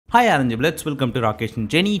Hi Let's welcome to Rakesh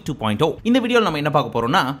Jeni 2.0. இந்த வீடியோல நம்ம என்ன பார்க்க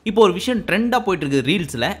போறோம்னா இப்போ ஒரு விஷயம் ட்ரெண்டா போயிட்டு இருக்கு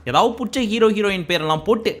ரீல்ஸ்ல. ஏதாவது புடிச்ச ஹீரோ ஹீரோயின் பேரெல்லாம்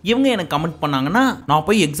போட்டு இவங்க எனக்கு கமெண்ட் பண்ணாங்கன்னா நான்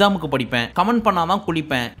போய் எக்ஸாமுக்கு படிப்பேன், கமெண்ட் பண்ணாதான்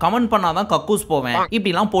குளிப்பேன், கமெண்ட் பண்ணாதான் கக்கூஸ் போவேன்,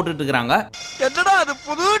 இப்படி எல்லாம் போட்டுட்டு இருக்காங்க. என்னடா அது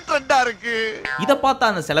புது ட்ரெண்டா இருக்கு. இத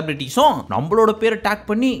பார்த்த அந்த செலிபிரிட்டிஸும் நம்மளோட பேரை டாக்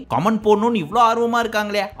பண்ணி கமெண்ட் போடணும்னு இவ்ளோ ஆர்வமா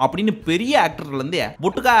இருக்காங்களே அப்படின்னு பெரிய ஆக்டர்ல இருந்து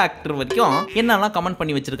புட்டுகா ஆக்டர் வரைக்கும் என்னெல்லாம் கமெண்ட்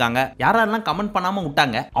பண்ணி வச்சிருக்காங்க. யாரெல்லாம் கமெண்ட் பண்ணாம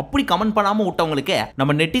விட்டாங்க, அப்படி கமெண்ட் பண்ணாம விட்டவங்களுக்கு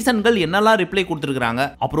நம்ம நெட்டிசன்கள் என்னெல்லாம் ரிப்ளை கொடுத்துருக்காங்க.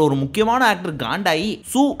 அப்புறம் ஒரு முக்கியமான ஆக்டர் காண்டாயி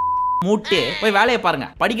சூ மூட்டே போய் வேலையை பாருங்க,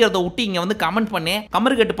 படிக்கிறத விட்டு இங்க வந்து கமெண்ட் பண்ணி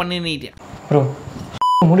கமரு கட்டு பண்ணிட்டு ப்ரோ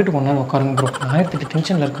மூடிட்டு போனா உட்காருங்க ப்ரோ. நான்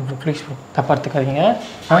டென்ஷன்ல இருக்கேன் ப்ரோ, ப்ளீஸ் ப்ரோ தப்பா எடுத்துக்காதீங்க.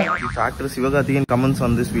 Actor Sivakarthikeyan comments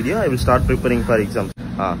on this video. I will start preparing for exams.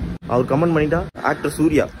 Our comment பண்ணிட்டா ஆக்டர்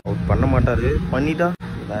சூர்யா அவர் பண்ண மாட்டாரு, பண்ணிட்டா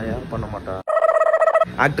வேற யாரும் பண்ண மாட்டா.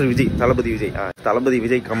 Actor Vijay Thalapathy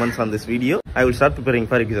Vijay comments on this video. I will start preparing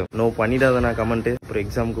for exam. No பண்ணிடாத நான் கமெண்ட் அப்புறம்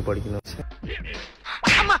எக்ஸாமுக்கு படிக்கணும்.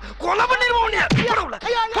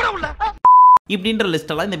 இப்படின்ற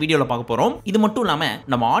லிஸ்ட் எல்லாம் இந்த வீடியோல பார்க்க போறோம். இது மட்டும் இல்லாம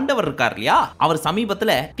நம்ம ஆண்டவர் இருக்கார் இல்லையா, அவர்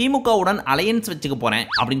சமீபத்துல திமுகவுடன் அலையன்ஸ் வச்சுக்க போறேன்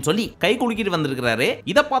அப்படின்னு சொல்லி கை குலுக்கிட்டு வந்திருக்கிறாரு.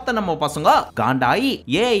 இத பார்த்த நம்ம பசங்க காண்டாயி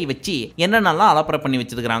ஏஐ வச்சு என்னென்னலாம் அலப்பறை பண்ணி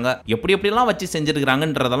வச்சிருக்காங்க, எப்படி எல்லாம் வச்சு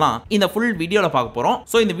செஞ்சிருக்காங்கன்றதெல்லாம் இந்த ஃபுல் வீடியோல பார்க்க போறோம்.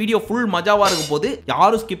 சோ இந்த வீடியோ ஃபுல் மஜாவா இருக்கும் போது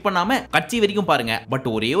யாரும் ஸ்கிப் பண்ணாம கட்சி வரைக்கும் பாருங்க. பட்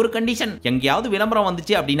ஒரே ஒரு கண்டிஷன், எங்கேயாவது விளம்பரம்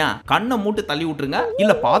வந்துச்சு அப்படின்னா கண்ணை மூட்டு தள்ளி விட்டுருங்க,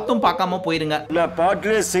 இல்ல பார்த்தும் பார்க்காம போயிருங்க.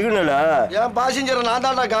 பாட்டிலே சிக்னல் என் பாசஞ்சரை நான்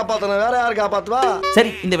தான்டா காப்பாத்தணும், வேற யாரு காப்பாத்துவா? சரி,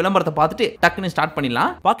 இந்த விளம்பரத்தை பார்த்துட்டு டக்குன்னு ஸ்டார்ட் பண்ணிடலாம்.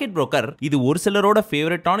 பாக்கெட் புரோக்கர் இது ஒரு சிலரோட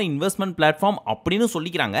ஃபேவரட்டான இன்வெஸ்ட்மெண்ட் பிளாட்ஃபார்ம் அப்படின்னு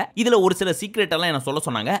சொல்லிக்கிறாங்க. இதுல ஒரு சில சீக்ரெட் எல்லாம் என்ன சொல்ல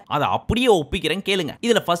சொன்னாங்க, அதை அப்படியே ஒப்பிக்கிறேன் கேளுங்க.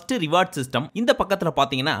 இதுல ஃபர்ஸ்ட் ரிவார்ட் சிஸ்டம். இந்த பக்கத்துல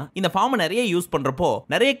பாத்தீங்கன்னா இந்த ஃபார்ம் நிறைய யூஸ் பண்றப்போ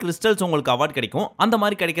நிறைய கிறிஸ்டல்ஸ் உங்களுக்கு அவார்ட் கிடைக்கும். அந்த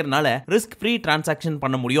மாதிரி கிடைக்கிறதுனால ரிஸ்க் ஃப்ரீ டிரான்சாக்ஷன்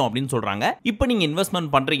பண்ண முடியும் அப்படின்னு சொல்றாங்க. இப்போ நீங்க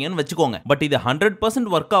இன்வெஸ்ட்மெண்ட் பண்றீங்கன்னு வச்சுக்கோங்க, பட் இது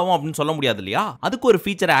 100% ஒர்க் ஆகும் அப்படின்னு சொல்ல முடியாது இல்லையா. அதுக்கு ஒரு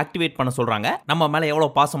ஃபீச்சரை ஆக்டிவேட் பண்ண சொல்றாங்க. நம்ம மேல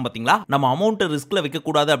எவ்வளவு பாசம் பாத்தீங்களா, நம்ம அமௌண்ட் ரிஸ்க்ல வைக்க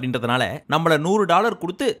கூடாது அப்படின்றதுனால நம்மள $100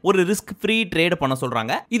 கொடுத்து ஒரு ரிஸ்க் ஃப்ரீ ட்ரேட் பண்ண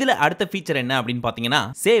சொல்றாங்க. இதுல அடுத்த ஃபீச்சர் என்ன அப்படின்னு பாத்தீங்கன்னா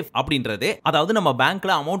சேஃப் அப்படின்றது, அதாவது நம்ம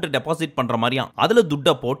பேங்க்ல அமௌண்ட் டெபாசிட் பண்ற மாதிரியா அதுல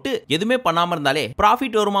துட்ட போட்டு எதுவுமே பண்ணாம இருந்தாலே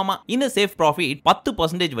ப்ராஃபிட் வருமாமா. இந்த சேஃப் ப்ராஃபிட்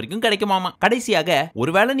 10% வரைக்கும் கிடைக்குமாமா. கடைசியாக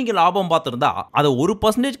ஒருவேளை நீங்க லாபம் பார்த்திருந்தா அதை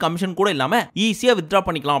 1% கமிஷன் கூட இல்லாம ஈஸியா வித்ட்ரா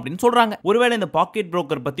பண்ணிக்கலாம் அப்படின்னு சொல்றாங்க. ஒருவேளை இந்த பாக்கெட்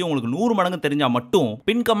புரோக்கர் பத்தி உங்களுக்கு 100 மடங்கு தெரிஞ்சா மட்டும்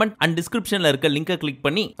பின் கமெண்ட் அண்ட் டிஸ்கிரிப்ஷன்ல இருக்க லிங்கை கிளிக்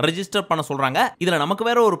பண்ணி ரெஜிஸ்டர் பண்ண சொல்றாங்க. இதுல நமக்கு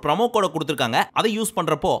வேற ஒரு ப்ரோமோ கோட் கொடுத்திருக்காங்க. அதை யூஸ்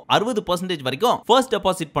பண்றப்போ 60% வரைக்கும் ஃபர்ஸ்ட்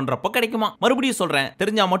டெபாசிட் பண்றப்போ கிடைக்குமா. மறுபடியும் சொல்றேன்,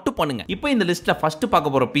 தெரிஞ்சா மட்டும் பண்ணுங்க. இப்போ இந்த லிஸ்ட்ல ஃபர்ஸ்ட்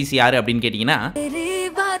பார்க்க போற பிசி யாரு அப்படின்னு கேட்டீங்கன்னா,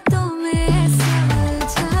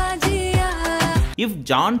 if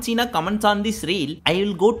John Cena comments on this reel, I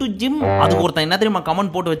will go to gym. அது ஒருத்தன் என்ன தெரியுமா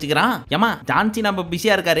கமெண்ட் போட்டு வச்சுக்கிறான், ஏமா ஜான் சீனா இப்ப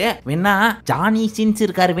பிஸியா இருக்காரு, வேணா ஜானி சின்ஸ்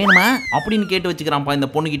இருக்காரு வேணுமா அப்படின்னு கேட்டு வச்சுக்கிறான்ப்பா இந்த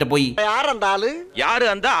பொண்ணு கிட்ட போய். யார் அந்த ஆளு? யாரு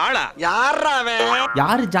அந்த ஆளா? யாரா அவன்?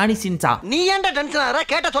 யாரு ஜானி சின்ஸா? நீ ஏன்டா டென்ஷன் ஆற?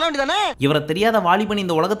 கேட்ட சொல்ல வேண்டியதானே. இவரை தெரியாத வாலிபன்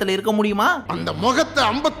இந்த உலகத்துல இருக்க முடியுமா? அந்த முகத்தை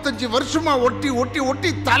 55 வருஷமா ஒட்டி ஒட்டி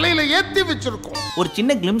ஒட்டி தலையில ஏத்தி வச்சிருக்கோம். ஒரு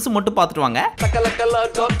சின்ன கிளிம்ஸ் மட்டும் பார்த்துட்டு வாங்க.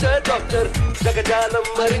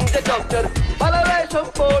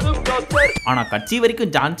 ஆனா கட்சி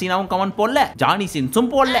வரைக்கும் ஜான் சீனாவும் கமெண்ட் போடல, ஜானி சின்ஸும்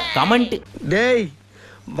போடல கமெண்ட். டேய்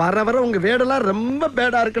வர வர உங்க வேடெல்லாம் ரொம்ப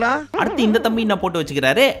பேடா இருக்குடா. அடுத்து இந்த தம்பி என்ன போட்டு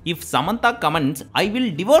வச்சுக்கிறாரு, if Samantha comments I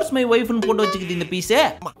will divorce my wife னு போட்டு வச்சுக்கிது இந்த பீஸ்.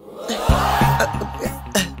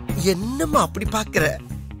 என்னம்மா அப்படி பாக்குற?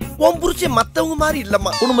 உன் புருஷன் மத்தவங்க மாதிரி இல்லம்மா.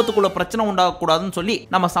 குடும்பத்துக்குள்ள பிரச்சனை உண்டாக கூடாதுன்னு சொல்லி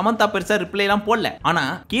நம்ம சமந்தா பெருசா ரிப்ளை எல்லாம் போடல. ஆனா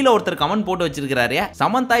கீழே ஒருத்தர் கமெண்ட் போட்டு வச்சிருக்காரு,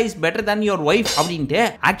 Samantha is better than your wife அப்படின்ட்டு.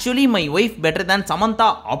 Actually my wife better than Samantha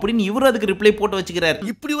அப்படின்னு இவரு அதுக்கு ரிப்ளை போட்டு வச்சுக்கிறாரு.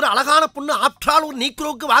 இப்படி ஒரு அழகான பொண்ணு ஆப்டால் ஒரு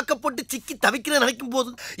நீக்ரோக்கு வாக்க போட்டு சிக்கி தவிக்கிற நினைக்கும்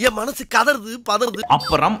போது என் மனசு கதறுது பதறுது.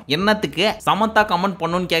 அப்புறம் என்னத்துக்கு சமந்தா கமெண்ட்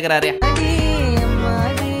பண்ணுன்னு கேக்குறாரு.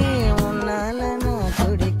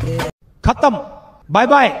 खत्म, bye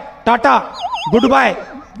bye, Tata, good bye,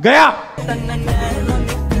 गया.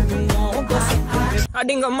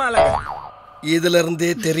 இதுல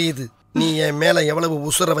இருந்தே தெரியுது நீ என் மேல எவ்வளவு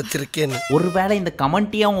உசுர வச்சிருக்கேன்னு. ஒருவேளை இந்த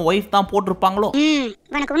கமெண்ட்டையே அவங்க வைஃப் தான் போட்டிருப்பாங்களோ.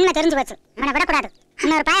 உனக்கு உண்மை தெரிஞ்சு போச்சு, உன்னை விடக்கூடாது,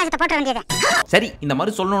 இன்னொரு பாயாசத்தை போட்ட வேண்டியது. சரி, இந்த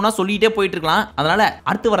மாதிரி சொல்லணும்னா சொல்லிட்டே போயிட்டு இருக்கலாம். அதனால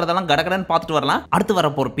அடுத்து வர்றதெல்லாம் கடகடன்னு பார்த்துட்டு வரலாம். அடுத்து வர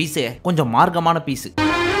போற பீஸ் கொஞ்சம் மார்க்கமான பீஸ்.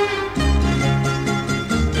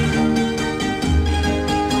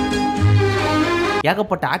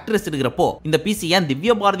 ஏகப்பட்ட ஆக்ட்ரஸ் இருக்கிறப்போ இந்த பீஸ் ஏன்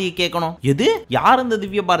திவ்ய பாரதியை கேட்கணும்? எது யார் இந்த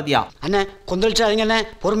திவ்ய பாரதியா? அண்ணே கொந்தளிச்சாதீங்க அண்ணே,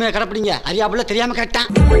 பொறுமையா கடப்பிடிங்க. அறியாப்புல தெரியாம கரெக்டா.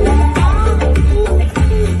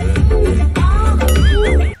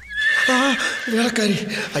 வேலைக்காரி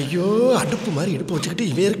ஐயோ அடுப்பு மாதிரி எடுப்பு வச்சுக்கிட்டு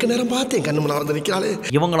இவன் இருக்க நேரம் பார்த்து என் கண்ணு முன்னால வந்து நிக்கிறாளே.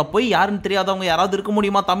 இவங்கள போய் யாருன்னு தெரியாதவங்க யாராவது இருக்க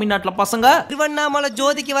முடியுமா தமிழ்நாட்டுல பசங்க? திருவண்ணாமலை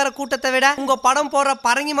ஜோதிக்கு வர கூட்டத்தை விட உங்க படம் போடுற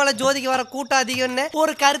பரங்கிமலை ஜோதிக்கு வர கூட்டம் அதிகம்னு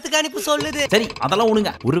ஒரு கருத்து கணிப்பு சொல்லுது. சரி அதெல்லாம்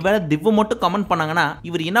விடுங்க. ஒருவேளை திவ்வு மட்டும் கமெண்ட் பண்ணாங்கன்னா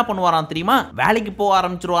இவர் என்ன பண்ணுவாராம் தெரியுமா? வேலைக்கு போக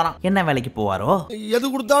ஆரம்பிச்சிருவாராம். என்ன வேலைக்கு போவாரோ? எது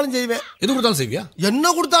கொடுத்தாலும் செய்வேன். எது கொடுத்தாலும் செய்வியா?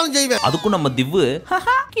 என்ன கொடுத்தாலும் செய்வேன். அதுக்கும் நம்ம திவ்வு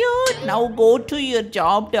cute now go to your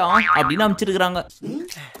job அப்படின்னு அமைச்சிருக்காங்க.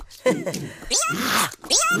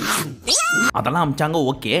 அதெல்லாம் அமைச்சாங்க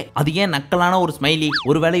ஓகே. அது ஏன் நக்கலான ஒரு ஸ்மைலி?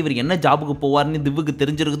 ஒருவேளை இவர் என்ன ஜாபுக்கு போவார்னு திவ்வுக்கு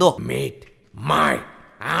தெரிஞ்சிருக்குதோ? Meet my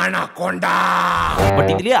ஆனாகோண்டா.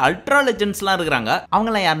 பட் இதுலயே அல்ட்ரா லெஜெண்ட்ஸ்லாம் இருக்காங்க.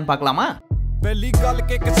 அவங்கலாம் யாருன்னு பார்க்கலாமா? पहली गल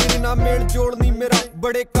के किसी ना मेल जोड़नी मेरा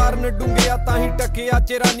बड़े कारण डूंगिया ताही टकिया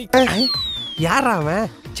चेरानी. யாரா அவன்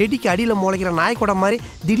செடிக்கு அடியில முளைக்கிற நாய்க்கூட மாதிரி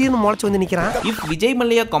திடீர்னு முளைச்சு வந்து நிக்கிறான். If Vijay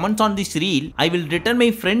Mallya comments on this reel, I will return my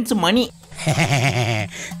friends money.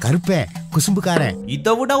 கருப்பே குசும்புக்காரன்.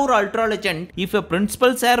 இதை விட ஒரு ultra legend, if a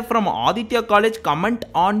principal sir from Aditya College comment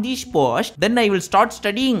on this post, then I will start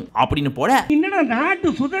studying அப்படின்னு போட என்னடா நாட்டு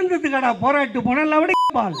சுதந்திரத்துக்கடா போராட்டு போனல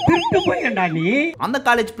திருட்டு போயேண்டா நீ. அந்த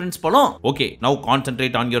college பிரின்சிபலும் okay now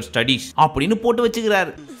concentrate on your studies அப்படின்னு போட்டு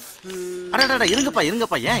வச்சுக்கிறாரு. அடடா இருங்கப்பா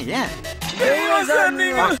ஏன்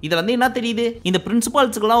இதுல வந்து என்ன தெரியுது? இந்த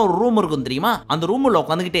பிரின்சிபால்ஸ்க்குலாம் ஒரு ரூம் இருக்கும் தெரியுமா? அந்த ரூம்ல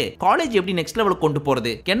உட்காந்துக்கிட்டு காலேஜ் எப்படி நெக்ஸ்ட் லெவலுக்கு கொண்டு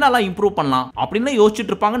போறது, என்னெல்லாம் இம்ப்ரூவ் பண்ணலாம் அப்படின்னு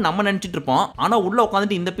யோசிச்சுட்டு இருப்பாங்க. நம்ம நினைச்சிட்டு இருப்போம். ஆனா உள்ள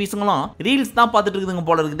உட்காந்துட்டு இந்த பீஸுங்களும் ரீல்ஸ் தான் பார்த்துட்டு இருக்குதுங்க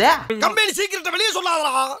போல இருக்குது. கம்பெனி சீக்கிரத்தை வெளியே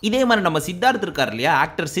சொல்லாதடா. இதே மாதிரி நம்ம சித்தார்த் இருக்காரு இல்லையா,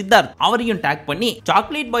 ஆக்டர் சித்தார்த், அவரையும் டேக் பண்ணி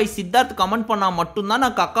சாக்லேட் பாய் சித்தார்த் கமெண்ட் பண்ணா மட்டும் தான்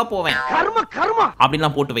நான் கக்கா போவேன்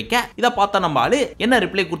அப்படின்லாம் போட்டு வைக்க, இதை பார்த்தா நம்ம ஆளு என்ன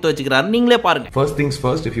ரிப்ளை கொடுத்து வச்சுக்கிறாரு நீங்களே பாருங்க. First things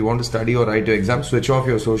first, if you want to study or write your exam, switch off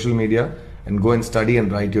your social media and go and study and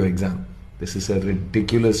write your exam. This is a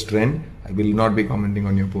ridiculous trend. I will not be commenting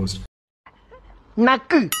on your post.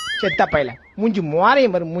 நக்கு செத்த பையல மூஞ்சி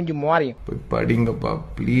மோரையும் பாரு, மூஞ்சி மோரையும். படிங்கப்பா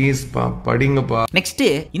please பா, படிங்கப்பா. Next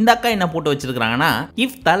இந்த அக்கா என்ன போட்டு வச்சிருக்காங்கன்னா,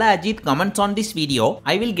 if Tala Ajit comments on this video,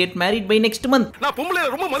 I will get married by next month. நான்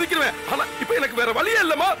பொம்பளைய ரொம்ப மதிக்கிறேன். ஆனா இப்போ எனக்கு வேற வழியே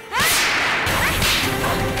இல்லமா.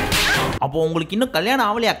 அப்போ உங்களுக்கு இன்னும் கல்யாணம்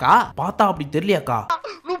ஆவலையாக்கா? பார்த்தா அப்படி தெரியலையாக்கா?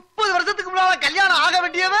 30 வருஷத்துக்கு முன்னால கல்யாணம் ஆக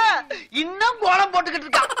வேண்டியவன் இன்னும் கோலம் போட்டுக்கிட்டு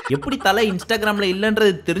இருக்கான். எப்படி தலை இன்ஸ்டாகிராம்ல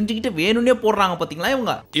இல்லன்றது தெரிஞ்சுக்கிட்டு வேணும்னே போடுறாங்க பாத்தீங்களா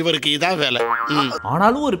இவங்க. இவருக்கு இதான் வேலை.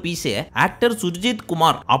 ஆனாலும் ஒரு பீஸ் ஆக்டர் சுர்ஜித்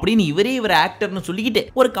குமார் அப்படின்னு இவரே இவர் ஆக்டர்னு சொல்லிக்கிட்டு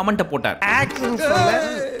ஒரு கமெண்ட் போட்டார்.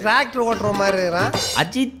 டிராக்டர் ஓட்டுற மாதிரி இருக்கான்.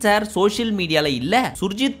 அஜித் சார் சோஷியல் மீடியால இல்ல,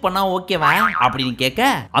 சுர்ஜித் பண்ணா ஓகேவா அப்படின்னு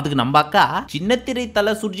கேட்க, அதுக்கு நம்ம அக்கா சின்ன திரை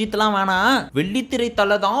தலை சுர்ஜித் எல்லாம் வேணாம், வெள்ளித்திரை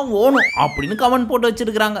தலை தான் ஓணும் அப்படின்னு கமெண்ட் போட்டு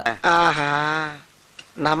வச்சிருக்காங்க.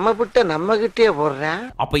 நம்ம விட்டு நம்ம கிட்டே போடுறேன்.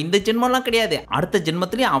 அப்ப இந்த ஜென்மம்லாம் கிடையாது, அடுத்த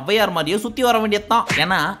ஜென்மத்திலயும் ஔவையார் மாதிரியே சுத்தி வர வேண்டியதுதான்.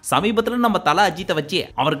 ஏன்னா சமீபத்துல நம்ம தலை அஜித்தை வச்சு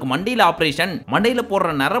அவருக்கு மண்டையில ஆபரேஷன், மண்டையில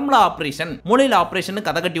போடுற நரம்புல ஆபரேஷன், மூளையில ஆபரேஷன்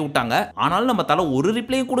கதை கட்டி விட்டாங்க. ஆனாலும் நம்ம தலை ஒரு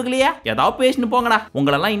ரிப்ளையும் கொடுக்கலையா? ஏதாவது பேசின்னு போங்கடா,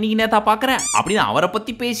 உங்களெல்லாம் இன்னைக்கு நேத்தா பாக்குறேன் அப்படின்னு அவரை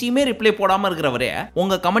பத்தி பேசியுமே ரிப்ளை போடாம இருக்கிறவரே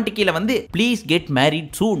உங்க கமெண்ட் கீழே வந்து ப்ளீஸ் கெட்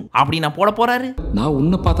மேரிட் சூன் அப்படின்னு நான் போட போறாரு. நான்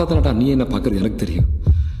உன்னை பார்த்தா தானடா நீ என்ன பாக்குறது எனக்கு தெரியும்,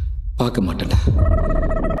 பார்க்க மாட்டேன்டா.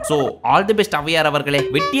 So all the best Avvaiyar அவர்களே.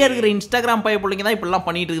 வெட்டியா இருக்கிற இன்ஸ்டாகிராம் பைய பிள்ளைங்க தான் இப்படிலாம்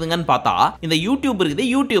பண்ணிட்டு இருக்குதுங்கன்னு பார்த்தா, இந்த யூடியூப் இருக்குது,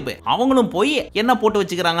 யூடியூப் அவங்களும் போய் என்ன போட்டு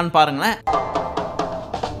வச்சுக்கிறாங்கன்னு பாருங்களேன்.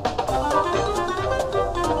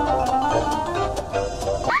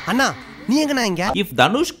 அண்ணா நீ எங்கண்ணா இங்க? If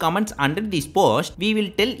Dhanush comments under this post, we will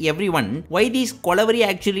tell everyone why this Kolaveri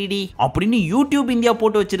actually D அப்படின்னு யூடியூப் இந்தியா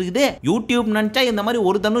போட்டு வச்சிருக்குது. யூடியூப் நினைச்சா இந்த மாதிரி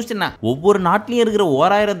ஒரு தனுஷ் என்ன ஒவ்வொரு நாட்டிலயும் இருக்கிற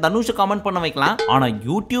 1000 தனுஷ் கமெண்ட் பண்ண வைக்கலாம். ஆனா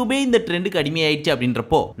யூடியூபே இந்த ட்ரெண்டுக்கு அடிமையாயிடுச்சு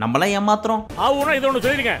அப்படின்றப்போ நம்மளாம் ஏமாத்துறோம்.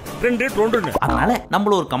 அதனால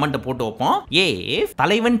நம்மள ஒரு கமெண்ட் போட்டு வைப்போம்.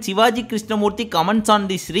 தலைவன் Sivaji Krishnamurthy comments on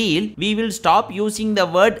this reel, we will stop using the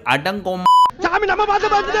word அடங்கோம்.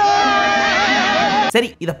 சரி,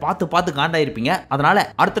 இத பார்த்து காண்டாயிருப்பீங்க. அதனால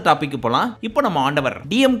அடுத்த டாபிக் போலாம். இப்போ நம்ம ஆண்டவர்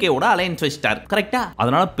டிஎம்கே ஓட அலையன்ஸ் வச்சிட்டார், கரெக்ட்டா?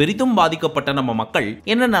 அதனால பெரிதும் பாதிக்கப்பட்ட நம்ம மக்கள்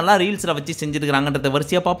என்னென்னலாம் ரீல்ஸ்ல வச்சு செஞ்சிருக்காங்கன்றத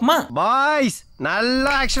வரிசையா பாப்போமா? பாய்ஸ் நல்ல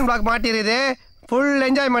ஆக்ஷன் பிளாக் மாட்டிருது, ஃபுல்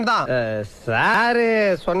என்ஜாய்மென்ட் தான். சார்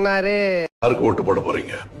சொன்னாரு. யாருக்கு ஓட்டு போட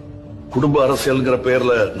போறீங்க? குடும்ப அரசியல்ங்கிற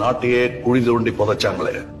பேர்ல நாட்டையே குழி தோண்டி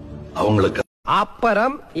புதைச்சாங்களே அவங்களுக்கு.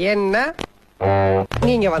 அப்புறம் என்ன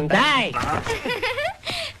நீங்க வந்த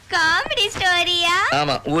காமெடி ஸ்டோரியா?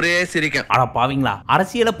 ஆமா, ஒரே சிரிக்கும். ஆனா பாவீங்களா,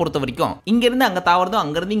 அரசியலை பொறுத்த வரைக்கும் இங்க இருந்து அங்க தாவறதும்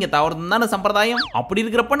அங்க இருந்து இங்க தாவறதும் தானே சம்பிரதாயம். அப்படி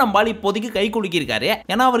இருக்கிறப்ப நம்மளால இப்போதைக்கு கை குலுக்கி இருக்காரு.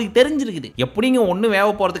 ஏன்னா அவருக்கு தெரிஞ்சிருக்குது எப்படிங்க ஒண்ணு வேவ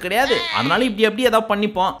போறது கிடையாது. அதனால இப்படி ஏதாவது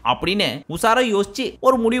பண்ணிப்போம் அப்படின்னு உசாரா யோசிச்சு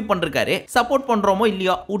ஒரு முடிவு பண்றாரு. சப்போர்ட் பண்றோமோ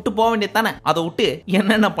இல்லையோ விட்டு போக வேண்டியது தானே. அதை விட்டு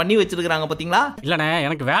என்னென்ன பண்ணி வச்சிருக்காங்க பாத்தீங்களா? இல்லண்ணே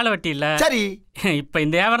எனக்கு வேலை வெட்டி இல்ல. சரி இப்ப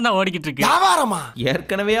இந்த வியாபாரம் தான் ஓடிக்கிட்டு இருக்கு. வியாபாரமா?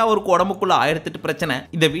 ஏற்கனவே அவருக்கு உடம்புக்குள்ள 1008 பிரச்சனை.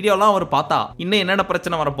 இந்த வீடியோலாம் அவர் பார்த்தா இன்னும் என்னென்ன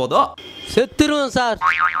பிரச்சனை வரப்போதோ செத்துருவோம் சார்.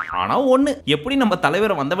 ஆனா ஒண்ணு, எப்படி நம்ம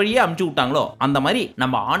தலைவரை வந்த வழியே அமுச்சு விட்டாங்களோ அந்த மாதிரி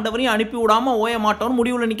நம்ம ஆண்டவரையும் அனுப்பி விடாம ஓய மாட்டோம்னு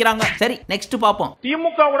முடிவுல நிக்கிறாங்க. சரி, நெக்ஸ்ட் பாப்போம்.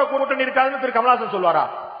 திமுக கூட கூட்டணி இருக்காதுன்னு திரு கமலஹாசன் சொல்வாரா?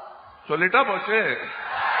 சொல்லிட்டா போச்சு.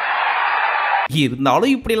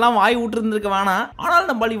 இருந்தாலும் இப்படி எல்லாம் வாய் விட்டு இருந்திருக்க வேணாம். ஆனால்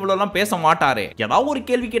நம்மளால இவ்வளவு எல்லாம் பேச மாட்டாரு. ஏதாவது ஒரு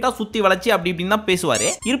கேள்வி கேட்டா சுத்தி வளைச்சி அப்படி இப்படின்னு தான் பேசுவாரு.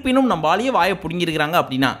 இருப்பினும் நம்மளாலேயே வாயை புடுங்கி இருக்காங்க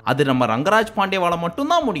அப்படின்னா அது நம்ம ரங்கராஜ் பாண்டேவால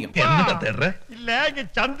மட்டும் தான் முடியும். இல்ல, இங்க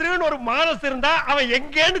சந்திரன் ஒரு மானஸ் இருந்தா அவன்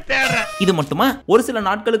எங்கேன்னு தேடுற. இது மட்டுமா, ஒரு சில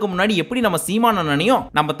நாட்களுக்கு முன்னாடி எப்படி நம்ம சீமானனையும்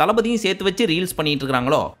நம்ம தளபதியும் சேர்த்து வச்சு ரீல்ஸ் பண்ணிட்டு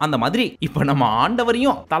இருக்காங்களோ அந்த மாதிரி இப்ப நம்ம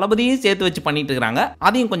ஆண்டவரையும் தளபதியும் சேர்த்து வச்சு பண்ணிட்டு இருக்காங்க.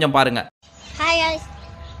 அதையும் கொஞ்சம் பாருங்க. ஹாய் गाइस,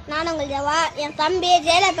 நான் உங்கள் தேவா. என் தம்பி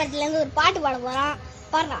ஜெயலலிதா இருந்து ஒரு பாட்டு பாட போறான்.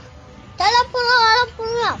 பாடுறான். தலப்புல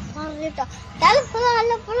அலப்புல பாடுடா, தலப்புல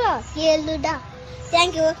அலப்புல கேளுடா.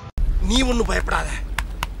 Thank you. நீ ஒண்ணும் பயப்படாத,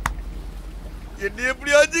 என்ன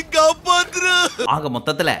எப்படியாச்சும் காப்பாத்துற. ஆக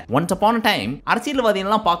மொத்தத்துல ஒன்ஸ் அப்பான் அ டைம் அரசியல்வாதிகள்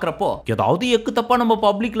எல்லாம் பாக்குறப்போ ஏதாவது எக்கு தப்பா நம்ம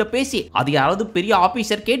பப்ளிக்ல பேசி அது யாராவது பெரிய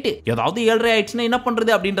ஆபீசர் கேட்டு ஏதாவது 7:30 ஆயிடுச்சுன்னா என்ன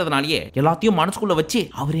பண்றது அப்படின்றதுனாலயே எல்லாத்தையும் மனசுக்குள்ள வச்சு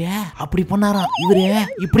அவரே அப்படி பண்ணாராம், இவரே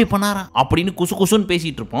இப்படி பண்ணாராம் அப்படின்னு குசு குசுன்னு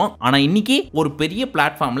பேசிட்டு இருப்போம். ஆனா இன்னைக்கு ஒரு பெரிய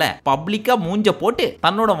பிளாட்ஃபார்ம்ல பப்ளிக்கா மூஞ்ச போட்டு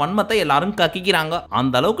தன்னோட வன்மத்தை எல்லாரும் கக்கிக்கிறாங்க.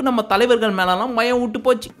 அந்த அளவுக்கு நம்ம தலைவர்கள் மேலாம் பயம் விட்டு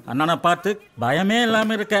போச்சு. அண்ணனை பார்த்து பயமே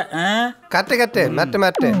இல்லாம இருக்க. கட்டு கட்டு மேட்டு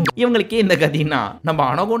மேட்டு. இவங்களுக்கே இந்த கதினா நம்ம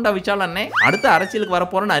அனகோண்டா விஷால் அண்ணன் அடுத்த அரசியலுக்கு வர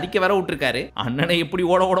போறேன்னு அறிக்கை வேற விட்டுருக்காரு. அண்ணனை எப்படி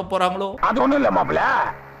ஓட போறாங்களோ. அது ஒண்ணும் இல்ல மாப்பிள்ள,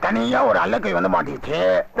 தனியா ஒரு அல்லக்கை வந்து மாட்டிச்சு.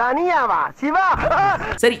 தனியாவா சிவா?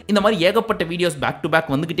 சரி, இந்த மாதிரி ஏகப்பட்ட வீடியோஸ் பேக் டு பேக்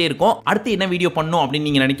வந்துகிட்டே இருக்கும். அடுத்து என்ன வீடியோ பண்ணும் அப்படின்னு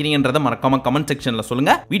நீங்க நினைக்கிறீங்கன்றத மறக்காம கமெண்ட் செக்ஷன்ல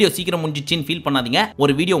சொல்லுங்க. வீடியோ சீக்கிரம் முடிஞ்சிச்சின்னு ஃபீல் பண்ணாதீங்க.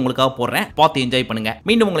 ஒரு வீடியோ உங்களுக்காக போடுறேன், பார்த்து என்ஜாய் பண்ணுங்க.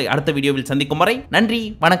 மீண்டும் உங்களை அடுத்த வீடியோவில் சந்திக்கும் வரை நன்றி,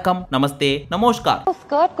 வணக்கம், நமஸ்தே, நமஸ்கார்.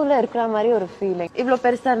 ஸ்கர்ட் குள்ள இருக்கிற மாதிரி ஒரு ஃபீலிங். இவ்வளவு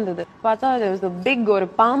பெருசா இருந்தது. பார்த்தா அது பிக் ஒரு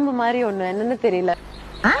பாம்பு மாதிரி ஒண்ணு, என்னன்னு தெரியல.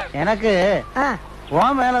 எனக்கு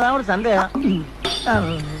உன் மேலதான் ஒரு சந்தேகம்.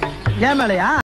 ஏன் மேலையா?